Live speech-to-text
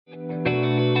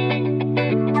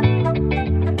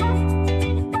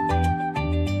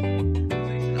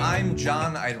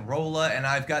John Irola, and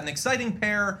I've got an exciting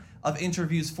pair of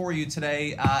interviews for you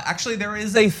today. Actually, there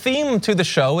is a theme to the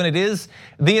show, and it is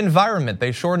the environment.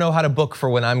 They sure know how to book for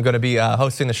when I'm going to be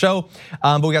hosting the show.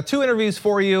 But we got two interviews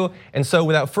for you, and so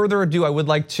without further ado, I would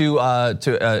like to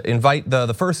invite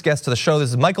the first guest to the show. This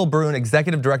is Michael Brune,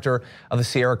 Executive Director of the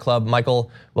Sierra Club.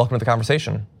 Michael, welcome to the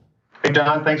conversation. Hey,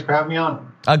 John, thanks for having me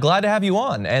on. Glad to have you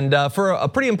on, and for a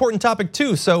pretty important topic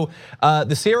too. So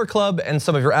the Sierra Club and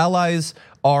some of your allies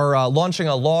are launching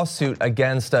a lawsuit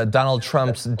against Donald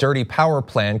Trump's dirty power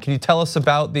plan. Can you tell us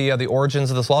about the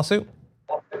origins of this lawsuit?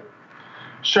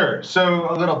 Sure,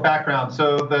 so a little background.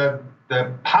 So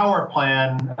the power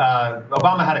plan,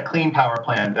 Obama had a clean power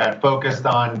plan that focused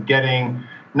on getting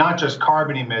not just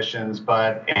carbon emissions,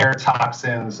 but air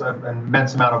toxins, an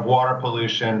immense amount of water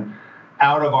pollution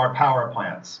out of our power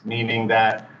plants, meaning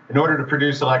that in order to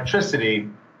produce electricity,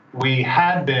 we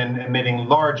had been emitting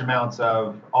large amounts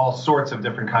of all sorts of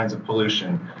different kinds of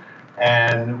pollution.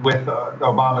 And with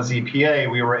Obama's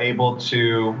EPA, we were able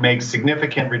to make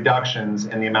significant reductions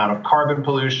in the amount of carbon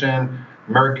pollution,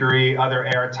 mercury, other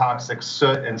air toxics,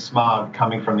 soot, and smog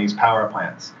coming from these power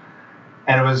plants.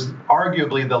 And it was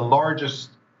arguably the largest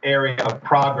area of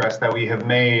progress that we have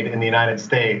made in the United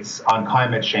States on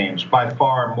climate change, by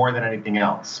far more than anything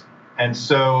else. And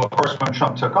so, of course, when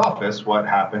Trump took office, what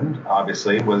happened,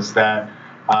 obviously, was that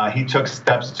he took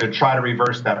steps to try to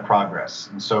reverse that progress.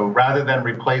 And so rather than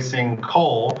replacing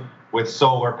coal with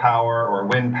solar power or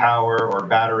wind power or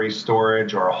battery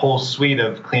storage or a whole suite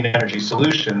of clean energy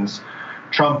solutions,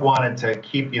 Trump wanted to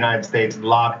keep the United States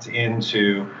locked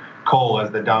into coal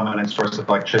as the dominant source of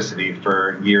electricity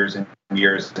for years and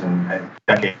years and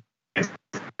decades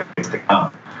to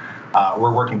come.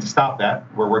 We're working to stop that.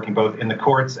 We're working both in the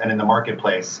courts and in the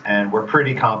marketplace, and we're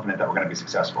pretty confident that we're going to be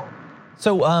successful.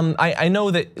 So I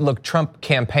know that, look, Trump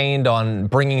campaigned on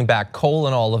bringing back coal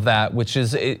and all of that, which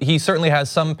is, he certainly has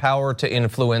some power to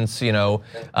influence,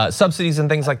 subsidies and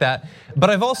things like that. But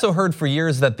I've also heard for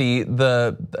years that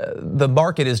the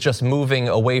market is just moving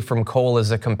away from coal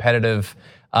as a competitive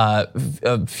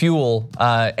fuel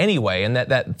anyway, and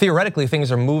that theoretically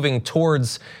things are moving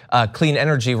towards clean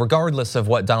energy regardless of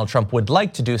what Donald Trump would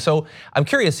like to do. So I'm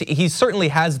curious, he certainly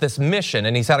has this mission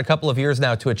and he's had a couple of years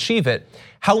now to achieve it.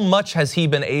 How much has he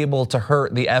been able to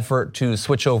hurt the effort to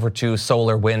switch over to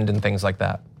solar, wind, and things like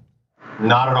that?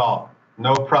 Not at all.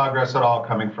 No progress at all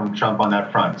coming from Trump on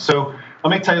that front. So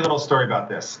let me tell you a little story about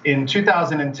this. In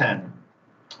 2010,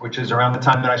 which is around the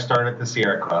time that I started at the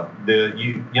Sierra Club, the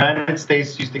United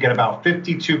States used to get about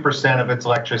 52% of its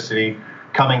electricity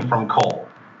coming from coal.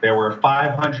 There were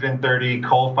 530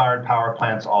 coal-fired power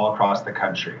plants all across the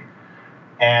country.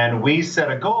 And we set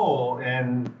a goal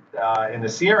in the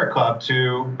Sierra Club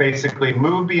to basically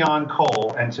move beyond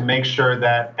coal and to make sure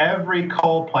that every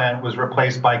coal plant was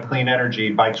replaced by clean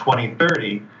energy by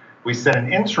 2030. We set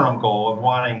an interim goal of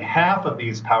wanting half of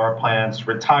these power plants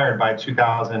retired by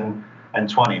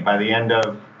 2020, by the end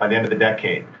of the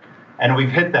decade. And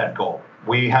we've hit that goal.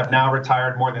 We have now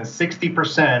retired more than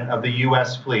 60% of the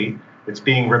US fleet. It's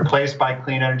being replaced by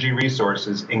clean energy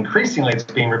resources. Increasingly, it's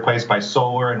being replaced by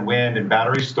solar and wind and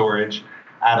battery storage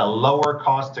at a lower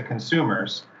cost to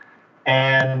consumers.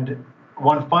 And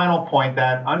one final point,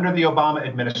 that under the Obama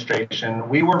administration,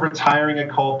 we were retiring a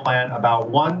coal plant, about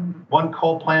one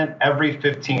coal plant every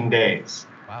 15 days.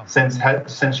 Wow.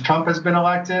 Since Trump has been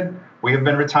elected, we have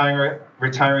been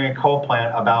retiring a coal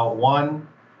plant about one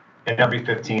in every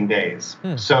 15 days.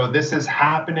 So this is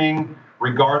happening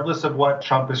regardless of what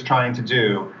Trump is trying to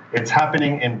do. It's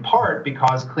happening in part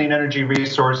because clean energy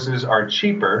resources are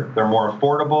cheaper, they're more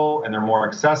affordable, and they're more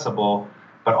accessible,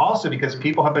 but also because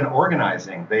people have been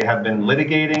organizing. They have been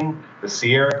litigating. The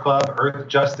Sierra Club, Earth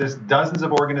Justice, dozens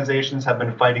of organizations have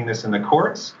been fighting this in the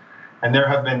courts. And there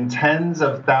have been tens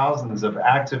of thousands of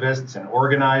activists and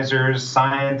organizers,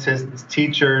 scientists,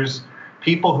 teachers,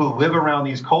 people who live around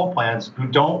these coal plants who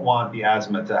don't want the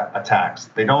asthma attacks.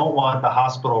 They don't want the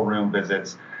hospital room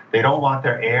visits. They don't want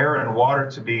their air and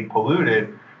water to be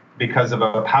polluted because of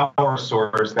a power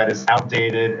source that is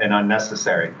outdated and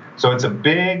unnecessary. So it's a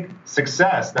big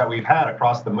success that we've had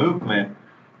across the movement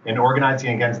in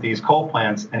organizing against these coal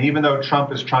plants. And even though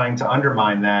Trump is trying to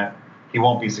undermine that, he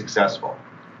won't be successful.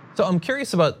 So I'm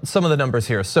curious about some of the numbers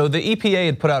here. So the EPA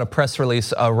had put out a press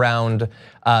release around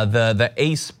the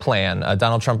ACE plan,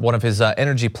 Donald Trump, one of his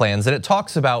energy plans, and it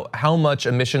talks about how much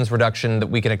emissions reduction that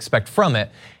we can expect from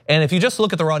it. And if you just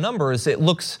look at the raw numbers, it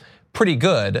looks pretty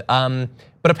good.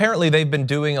 But apparently they've been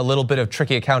doing a little bit of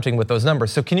tricky accounting with those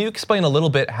numbers. So can you explain a little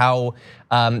bit how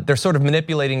they're sort of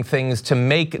manipulating things to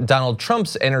make Donald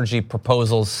Trump's energy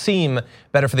proposals seem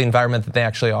better for the environment than they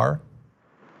actually are?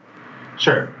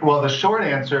 Sure. Well, the short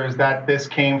answer is that this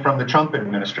came from the Trump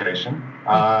administration.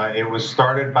 It was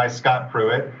started by Scott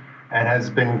Pruitt and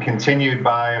has been continued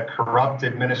by a corrupt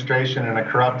administration and a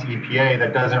corrupt EPA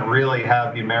that doesn't really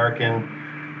have the Americans'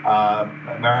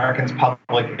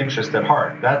 public interest at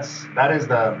heart. That is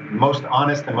the most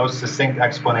honest and most succinct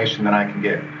explanation that I can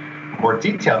give. A more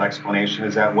detailed explanation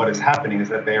is that what is happening is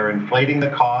that they are inflating the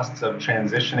costs of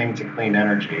transitioning to clean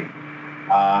energy,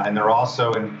 and they're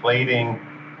also inflating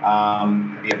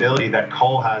the ability that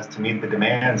coal has to meet the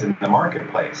demands in the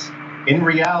marketplace. In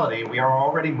reality, we are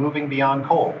already moving beyond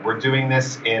coal. We're doing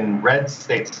this in red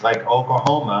states like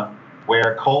Oklahoma,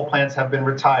 where coal plants have been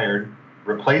retired,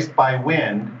 replaced by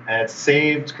wind, and it's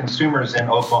saved consumers in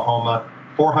Oklahoma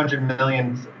 $400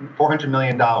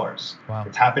 million. Wow.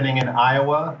 It's happening in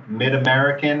Iowa.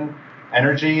 Mid-American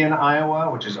Energy in Iowa,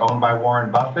 which is owned by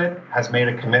Warren Buffett, has made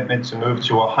a commitment to move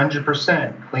to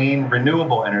 100% clean,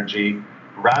 renewable energy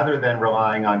rather than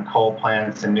relying on coal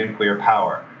plants and nuclear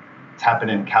power. It's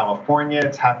happening in California.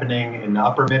 It's happening in the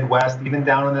upper Midwest, even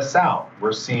down in the South.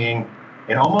 We're seeing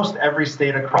in almost every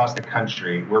state across the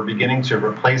country, we're beginning to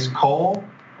replace coal,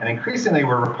 and increasingly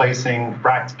we're replacing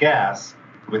fracked gas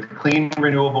with clean,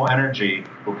 renewable energy.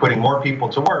 We're putting more people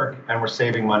to work, and we're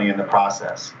saving money in the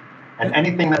process. And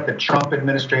anything that the Trump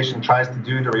administration tries to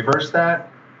do to reverse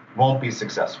that won't be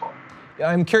successful.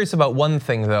 I'm curious about one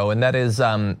thing, though, and that is,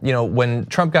 when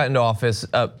Trump got into office,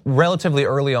 relatively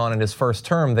early on in his first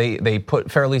term, they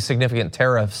put fairly significant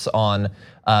tariffs on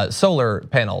solar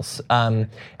panels. And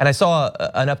I saw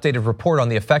an updated report on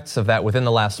the effects of that within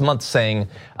the last month, saying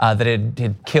that it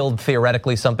had killed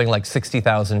theoretically something like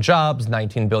 60,000 jobs,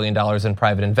 $19 billion in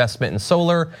private investment in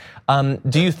solar.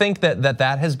 Do you think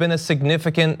that has been a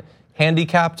significant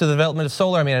handicap to the development of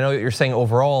solar? I mean, I know that you're saying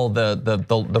overall the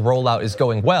rollout is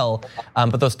going well,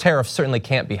 but those tariffs certainly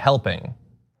can't be helping.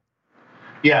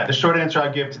 Yeah, the short answer I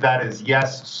give to that is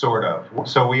yes, sort of.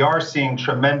 So we are seeing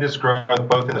tremendous growth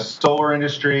both in the solar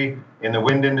industry, in the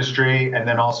wind industry, and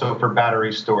then also for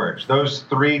battery storage. Those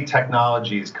three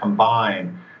technologies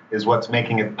combined is what's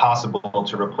making it possible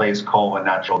to replace coal and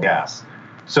natural gas.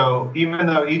 So even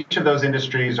though each of those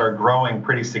industries are growing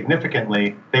pretty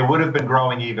significantly, they would have been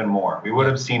growing even more. We would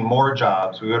have seen more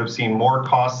jobs, we would have seen more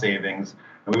cost savings,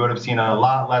 and we would have seen a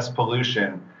lot less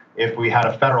pollution if we had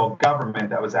a federal government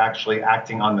that was actually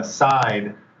acting on the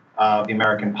side of the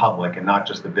American public and not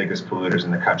just the biggest polluters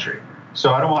in the country.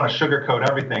 So I don't want to sugarcoat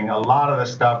everything. A lot of the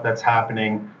stuff that's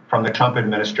happening from the Trump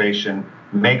administration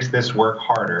makes this work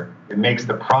harder. It makes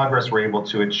the progress we're able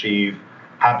to achieve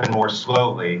happen more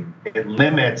slowly. It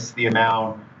limits the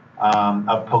amount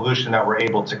of pollution that we're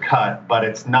able to cut, but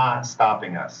it's not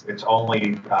stopping us. It's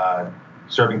only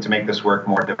serving to make this work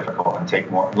more difficult and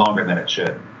take longer than it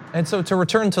should. And so to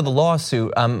return to the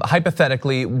lawsuit,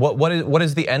 hypothetically, what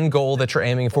is the end goal that you're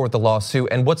aiming for with the lawsuit,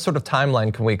 and what sort of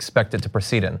timeline can we expect it to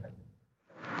proceed in?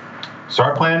 So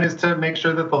our plan is to make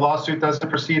sure that the lawsuit doesn't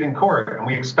proceed in court, and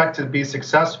we expect to be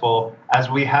successful, as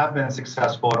we have been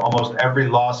successful in almost every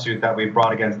lawsuit that we've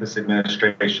brought against this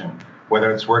administration, whether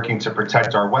it's working to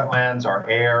protect our wetlands, our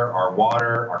air, our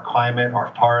water, our climate,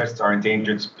 our forests, our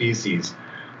endangered species.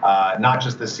 Not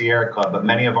just the Sierra Club, but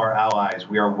many of our allies.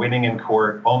 We are winning in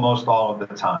court almost all of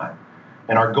the time.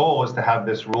 And our goal is to have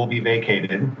this rule be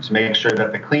vacated to make sure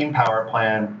that the Clean Power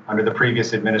Plan under the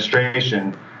previous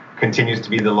administration continues to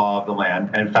be the law of the land.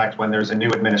 And in fact, when there's a new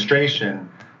administration,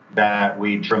 that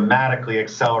we dramatically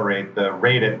accelerate the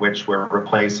rate at which we're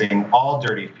replacing all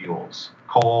dirty fuels,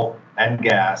 coal and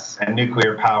gas and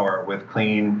nuclear power, with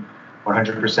clean,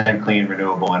 100% clean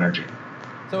renewable energy.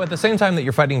 So at the same time that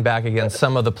you're fighting back against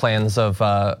some of the plans of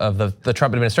the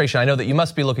Trump administration, I know that you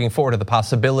must be looking forward to the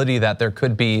possibility that there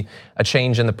could be a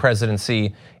change in the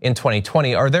presidency in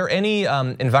 2020. Are there any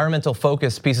environmental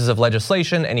focused pieces of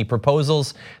legislation, any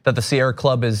proposals that the Sierra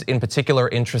Club is in particular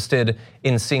interested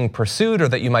in seeing pursued or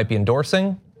that you might be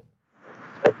endorsing?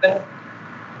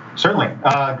 Certainly,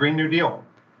 Green New Deal.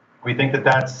 We think that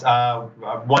that's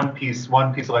one piece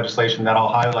of legislation that I'll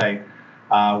highlight,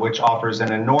 which offers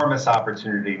an enormous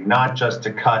opportunity, not just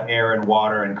to cut air and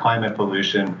water and climate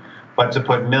pollution, but to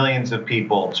put millions of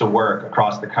people to work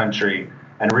across the country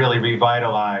and really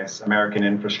revitalize American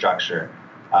infrastructure.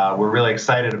 We're really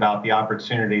excited about the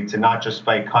opportunity to not just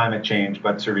fight climate change,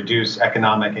 but to reduce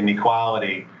economic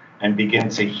inequality and begin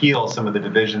to heal some of the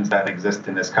divisions that exist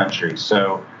in this country.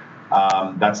 So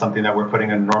that's something that we're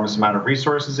putting an enormous amount of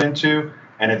resources into.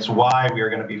 And it's why we are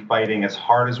going to be fighting as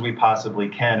hard as we possibly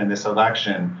can in this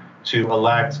election to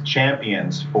elect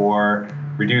champions for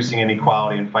reducing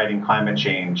inequality and fighting climate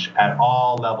change at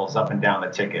all levels up and down the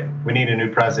ticket. We need a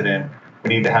new president. We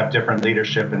need to have different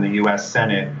leadership in the US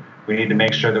Senate. We We need to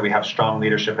make sure that we have strong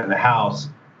leadership in the House,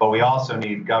 but we also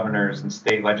need governors and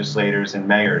state legislators and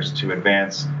mayors to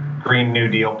advance Green New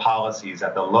Deal policies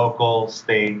at the local,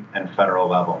 state, and federal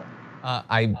level.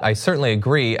 I certainly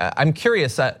agree. I'm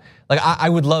curious that, I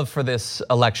would love for this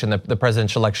election, the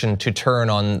presidential election, to turn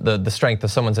on the strength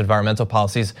of someone's environmental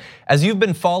policies. As you've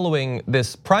been following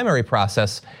this primary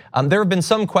process, there have been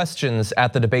some questions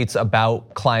at the debates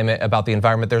about climate, about the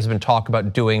environment. There's been talk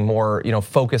about doing more,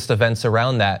 focused events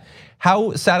around that.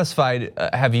 How satisfied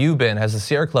have you been, has the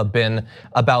Sierra Club been,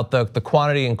 about the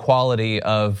quantity and quality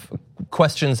of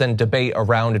questions and debate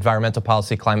around environmental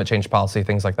policy, climate change policy,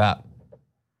 things like that?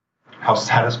 How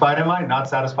satisfied am I? Not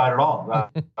satisfied at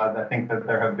all. I think that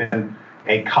there have been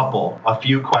a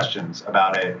few questions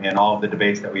about it in all of the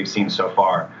debates that we've seen so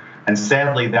far. And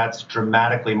sadly, that's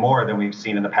dramatically more than we've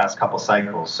seen in the past couple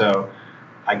cycles. So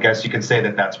I guess you could say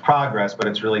that that's progress, but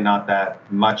it's really not that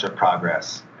much of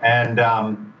progress. And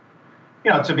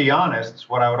to be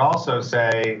honest, what I would also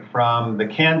say from the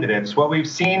candidates, what we've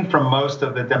seen from most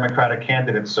of the Democratic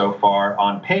candidates so far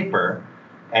on paper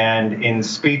and in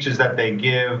speeches that they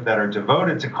give that are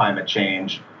devoted to climate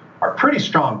change are pretty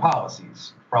strong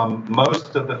policies from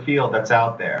most of the field that's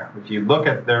out there. If you look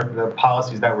at the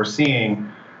policies that we're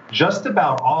seeing, just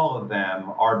about all of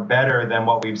them are better than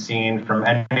what we've seen from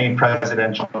any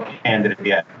presidential candidate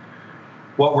yet.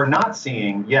 What we're not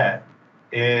seeing yet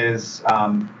is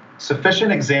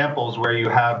sufficient examples where you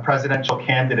have presidential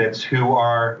candidates who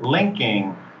are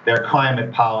linking their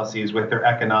climate policies with their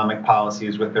economic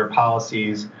policies, with their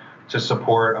policies to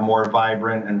support a more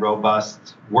vibrant and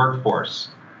robust workforce.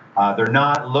 They're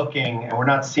not looking, and we're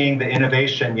not seeing the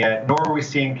innovation yet, nor are we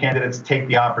seeing candidates take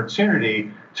the opportunity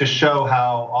to show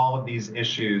how all of these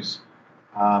issues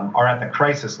are at the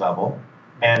crisis level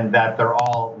and that they're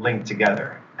all linked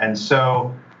together. And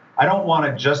so I don't want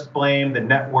to just blame the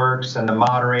networks and the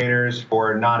moderators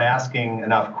for not asking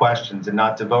enough questions and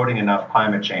not devoting enough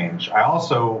climate change. I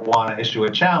also want to issue a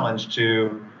challenge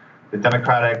to the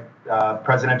Democratic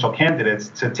presidential candidates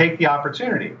to take the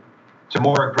opportunity to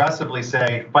more aggressively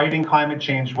say fighting climate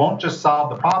change won't just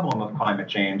solve the problem of climate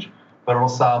change, but it'll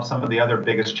solve some of the other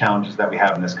biggest challenges that we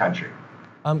have in this country.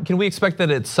 Can we expect that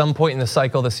at some point in the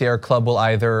cycle, the Sierra Club will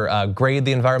either grade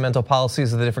the environmental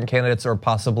policies of the different candidates or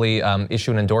possibly issue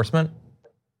an endorsement?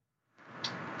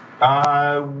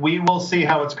 We will see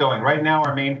how it's going. Right now,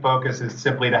 our main focus is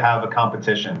simply to have a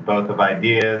competition, both of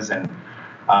ideas and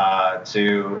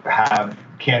to have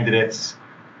candidates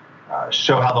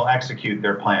show how they'll execute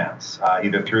their plans,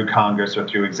 either through Congress or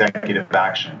through executive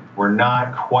action. We're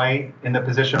not quite in the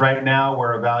position right now.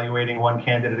 We're evaluating one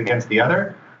candidate against the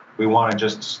other. We want to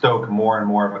just stoke more and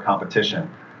more of a competition.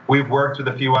 We've worked with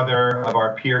a few other of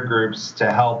our peer groups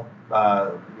to help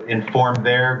inform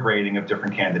their grading of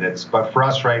different candidates. But for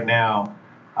us right now,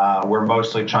 we're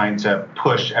mostly trying to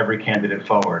push every candidate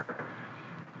forward.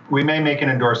 We may make an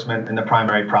endorsement in the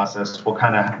primary process. We'll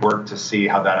kind of work to see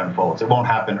how that unfolds. It won't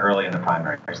happen early in the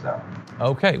primaries, though.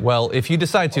 Okay, well, if you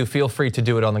decide to, feel free to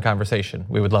do it on the conversation.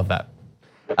 We would love that.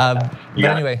 But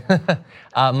anyway,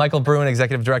 Michael Brune,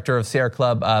 Executive Director of Sierra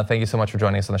Club, thank you so much for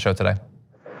joining us on the show today.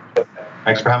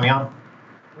 Thanks for having me on.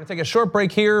 We're gonna take a short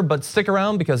break here, but stick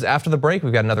around because after the break,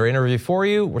 we've got another interview for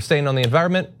you. We're staying on the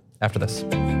environment after this.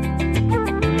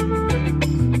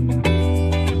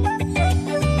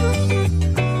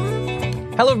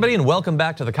 Hello, everybody, and welcome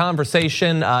back to The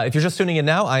Conversation. If you're just tuning in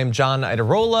now, I am John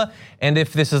Idarola, and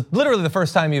if this is literally the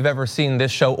first time you've ever seen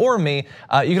this show or me,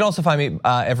 you can also find me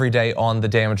every day on The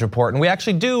Damage Report. And we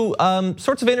actually do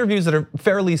sorts of interviews that are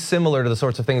fairly similar to the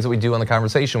sorts of things that we do on The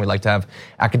Conversation. We like to have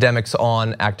academics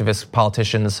on, activists,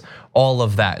 politicians, all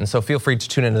of that. And so feel free to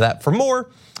tune into that for more.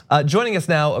 Joining us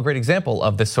now, a great example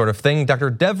of this sort of thing,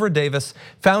 Dr. Devra Davis,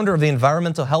 founder of the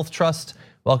Environmental Health Trust.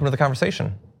 Welcome to The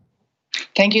Conversation.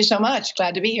 Thank you so much.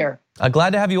 Glad to be here.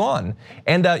 Glad to have you on.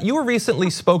 And you were recently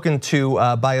spoken to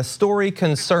by a story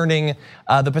concerning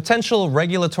the potential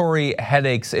regulatory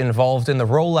headaches involved in the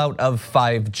rollout of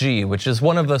 5G, which is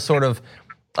one of the sort of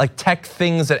like tech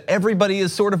things that everybody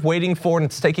is sort of waiting for, and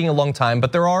it's taking a long time,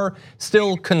 but there are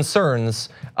still concerns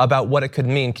about what it could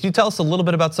mean. Can you tell us a little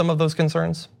bit about some of those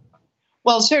concerns?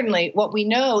 Well, certainly. What we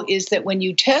know is that when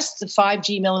you test the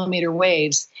 5G millimeter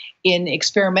waves in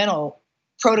experimental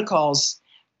protocols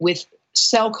with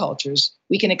cell cultures,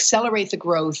 we can accelerate the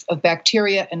growth of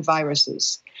bacteria and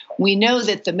viruses. We know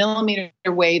that the millimeter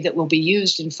wave that will be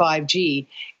used in 5G,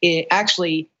 it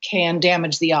actually can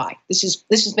damage the eye. This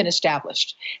has been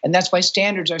established, and that's why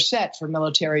standards are set for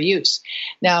military use.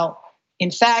 Now,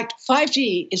 in fact,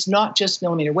 5G is not just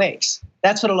millimeter waves.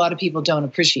 That's what a lot of people don't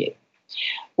appreciate.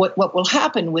 What will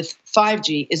happen with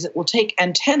 5G is it will take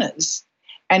antennas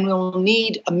and we'll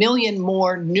need 1 million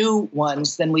more new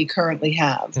ones than we currently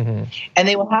have. Mm-hmm. And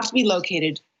they will have to be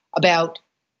located about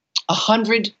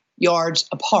 100 yards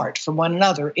apart from one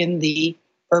another in the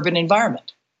urban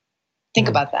environment. Think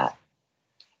about that.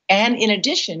 And in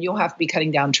addition, you'll have to be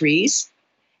cutting down trees,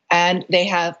 and they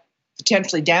have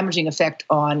potentially damaging effect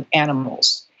on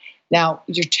animals. Now,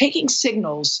 you're taking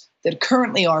signals that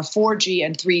currently are 4G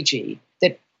and 3G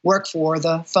that work for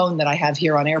the phone that I have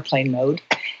here on airplane mode,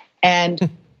 and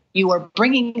you are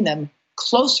bringing them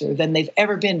closer than they've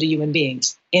ever been to human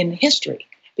beings in history.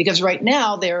 Because right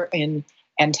now they're in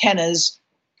antennas,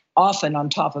 often on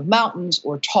top of mountains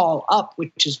or tall up,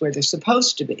 which is where they're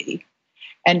supposed to be.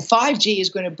 And 5G is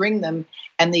going to bring them,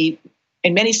 and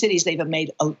in many cities they've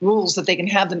made rules that they can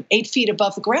have them 8 feet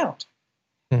above the ground.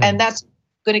 Mm-hmm. And that's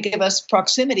going to give us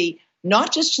proximity,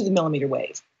 not just to the millimeter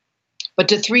wave, but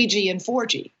to 3G and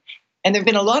 4G. And there have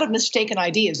been a lot of mistaken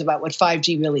ideas about what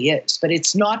 5G really is, but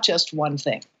it's not just one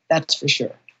thing, that's for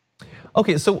sure.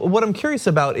 Okay, so what I'm curious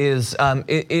about is,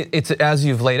 it's as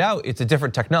you've laid out, it's a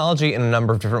different technology in a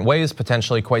number of different ways,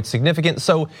 potentially quite significant.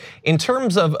 So in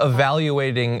terms of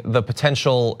evaluating the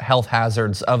potential health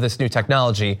hazards of this new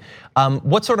technology,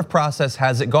 what sort of process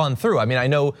has it gone through? I mean, I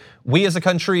know we as a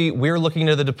country, we're looking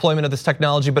into the deployment of this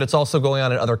technology, but it's also going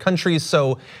on in other countries.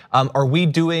 So are we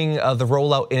doing the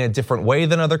rollout in a different way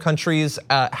than other countries?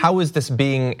 How is this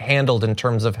being handled in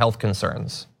terms of health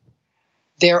concerns?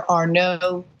 There are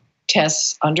no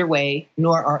tests underway,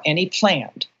 nor are any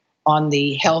planned on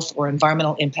the health or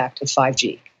environmental impact of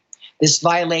 5G. This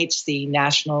violates the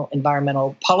National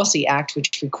Environmental Policy Act,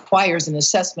 which requires an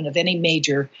assessment of any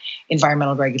major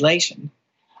environmental regulation.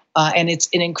 And it's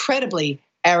an incredibly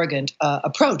arrogant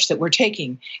approach that we're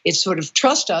taking. It's sort of,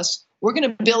 trust us, we're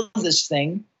going to build this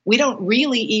thing. We don't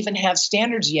really even have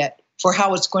standards yet for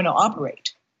how it's going to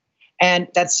operate. And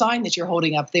that sign that you're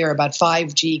holding up there about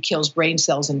 5G kills brain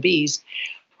cells in bees,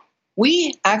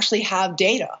 we actually have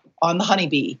data on the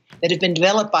honeybee that have been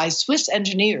developed by Swiss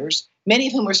engineers, many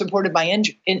of whom are supported by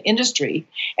industry.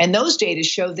 And those data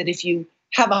show that if you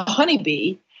have a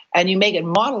honeybee and you make a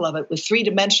model of it with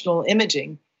 3-dimensional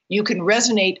imaging, you can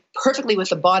resonate perfectly with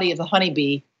the body of the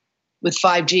honeybee with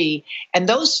 5G. And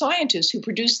those scientists who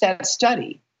produced that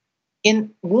study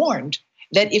warned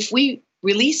that if we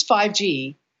release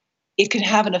 5G, it can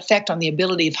have an effect on the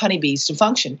ability of honeybees to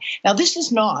function. Now, this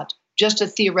is not just a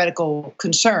theoretical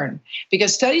concern,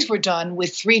 because studies were done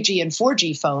with 3G and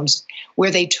 4G phones where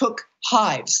they took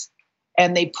hives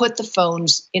and they put the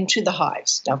phones into the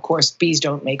hives. Now, of course, bees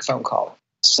don't make phone calls,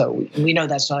 so we know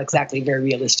that's not exactly very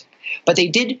realistic. But they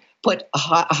did put a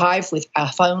hive with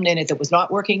a phone in it that was not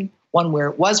working, one where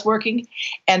it was working,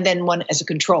 and then one as a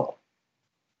control.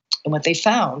 And what they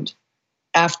found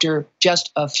after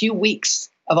just a few weeks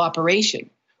of operation,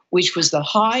 which was the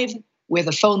hive where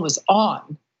the phone was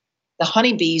on, the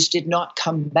honeybees did not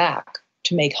come back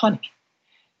to make honey.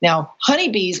 Now,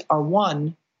 honeybees are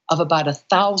one of about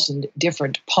 1,000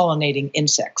 different pollinating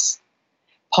insects.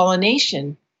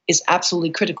 Pollination is absolutely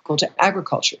critical to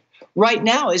agriculture. Right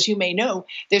now, as you may know,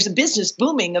 there's a business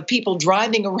booming of people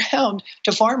driving around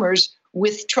to farmers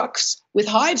with trucks with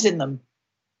hives in them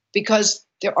because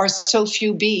there are so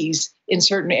few bees in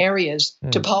certain areas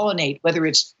to pollinate, whether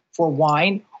it's for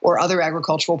wine or other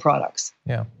agricultural products.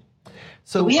 Yeah.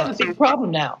 So we have a big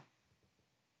problem now.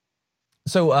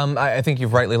 So I think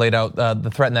you've rightly laid out the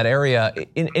threat in that area.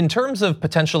 In terms of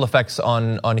potential effects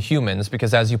on humans,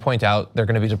 because as you point out, they're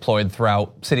going to be deployed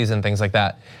throughout cities and things like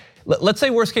that. Let's say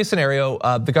worst case scenario,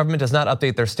 the government does not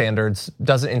update their standards,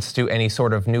 doesn't institute any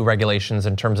sort of new regulations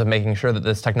in terms of making sure that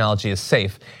this technology is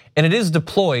safe, and it is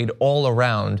deployed all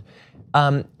around.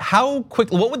 How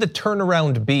quick? What would the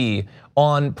turnaround be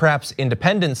on perhaps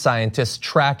independent scientists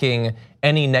tracking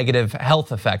any negative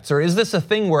health effects? Or is this a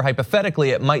thing where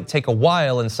hypothetically it might take a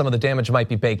while and some of the damage might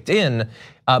be baked in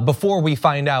before we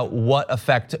find out what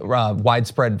effect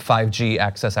widespread 5G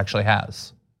access actually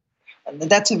has?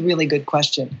 That's a really good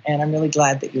question, and I'm really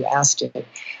glad that you asked it.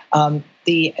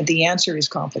 The answer is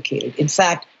complicated. In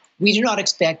fact, we do not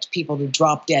expect people to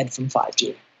drop dead from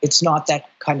 5G. It's not that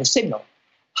kind of signal.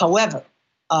 However,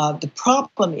 the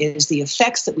problem is the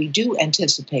effects that we do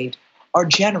anticipate are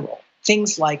general.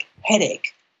 Things like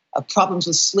headache, problems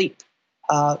with sleep.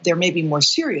 There may be more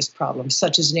serious problems,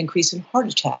 such as an increase in heart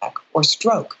attack or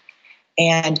stroke.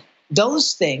 And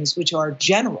those things, which are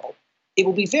general, it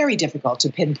will be very difficult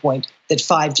to pinpoint that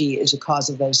 5G is a cause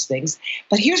of those things.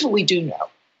 But here's what we do know.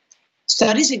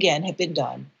 Studies, again, have been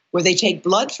done where they take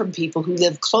blood from people who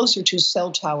live closer to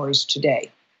cell towers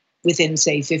today, within,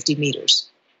 say, 50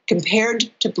 meters, compared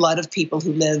to blood of people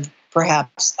who live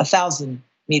perhaps 1,000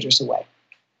 meters away.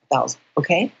 1,000,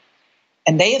 okay?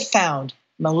 And they have found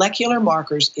molecular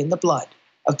markers in the blood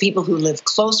of people who live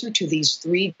closer to these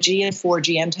 3G and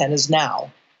 4G antennas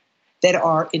now that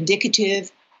are indicative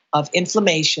of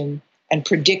inflammation and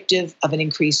predictive of an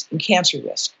increase in cancer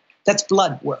risk. That's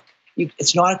blood work.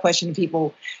 It's not a question of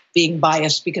people being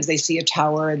biased because they see a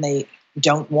tower and they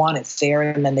don't want it there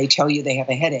and then they tell you they have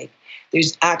a headache.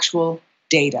 There's actual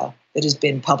data that has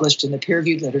been published in the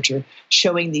peer-reviewed literature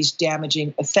showing these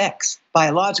damaging effects,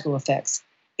 biological effects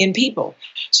in people.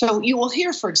 So you will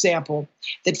hear, for example,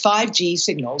 that 5G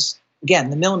signals,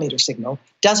 again, the millimeter signal,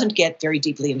 doesn't get very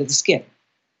deeply into the skin.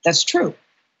 That's true.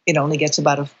 It only gets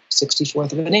about a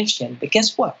 64th of an inch in. But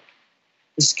guess what?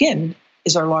 The skin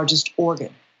is our largest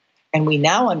organ. And we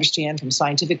now understand from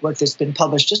scientific work that's been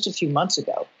published just a few months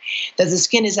ago that the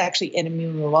skin is actually an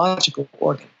immunological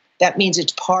organ. That means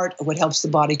it's part of what helps the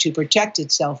body to protect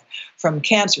itself from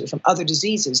cancer, from other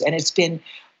diseases. And it's been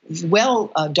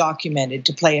well documented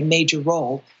to play a major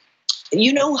role.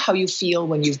 You know how you feel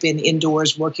when you've been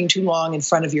indoors working too long in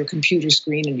front of your computer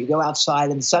screen and you go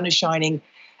outside and the sun is shining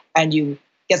and you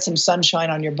get some sunshine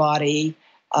on your body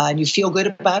and you feel good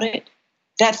about it?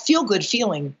 That feel-good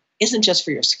feeling isn't just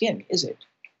for your skin, is it?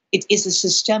 It is a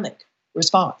systemic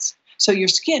response. So your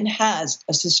skin has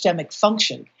a systemic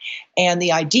function. And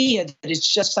the idea that it's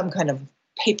just some kind of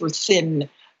paper-thin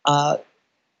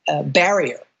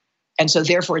barrier, and so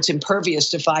therefore it's impervious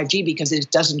to 5G because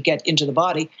it doesn't get into the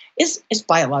body, is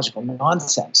biological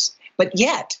nonsense. But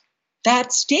yet,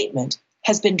 that statement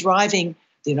has been driving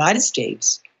the United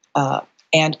States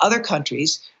and other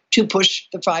countries to push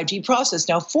the 5G process.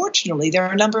 Now, fortunately, there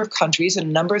are a number of countries and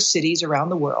a number of cities around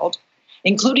the world,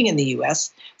 including in the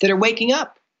US, that are waking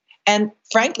up. And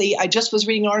frankly, I just was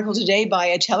reading an article today by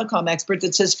a telecom expert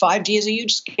that says 5G is a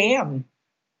huge scam.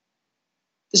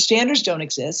 The standards don't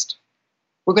exist.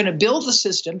 We're going to build the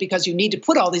system because you need to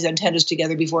put all these antennas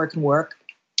together before it can work.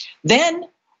 Then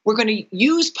we're going to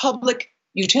use public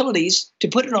utilities to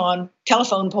put it on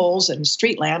telephone poles and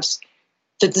street lamps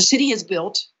that the city has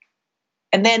built.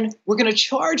 And then we're going to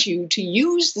charge you to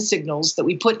use the signals that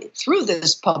we put through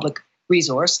this public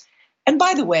resource. And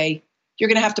by the way, you're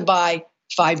going to have to buy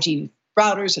 5G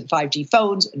routers and 5G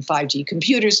phones and 5G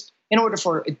computers in order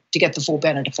to get the full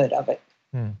benefit of it.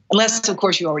 Unless, of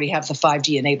course, you already have the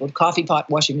 5G-enabled coffee pot,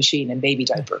 washing machine, and baby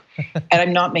diaper. And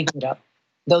I'm not making it up.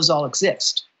 Those all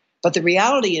exist. But the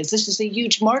reality is this is a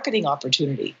huge marketing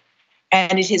opportunity.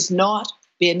 And it has not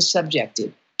been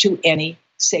subjected to any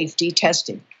safety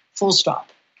testing. Full stop.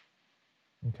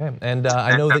 Okay, and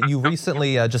I know that you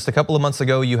recently, just a couple of months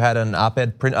ago, you had an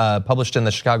op-ed published in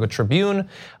the Chicago Tribune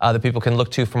that people can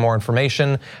look to for more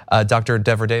information. Dr.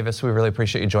 Devra Davis, we really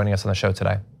appreciate you joining us on the show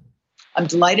today. I'm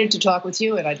delighted to talk with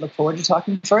you, and I'd look forward to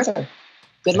talking further.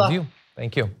 Good luck.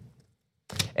 Thank you.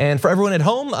 And for everyone at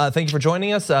home, thank you for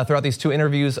joining us throughout these two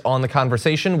interviews on The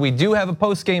Conversation. We do have a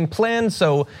post-game plan,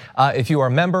 so if you are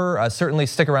a member, certainly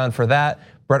stick around for that.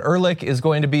 Brett Ehrlich is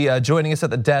going to be joining us at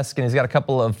the desk, and he's got a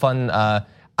couple of fun,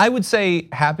 I would say,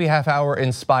 happy half-hour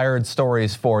inspired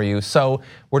stories for you. So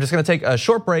we're just going to take a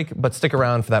short break, but stick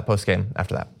around for that post-game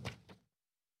after that.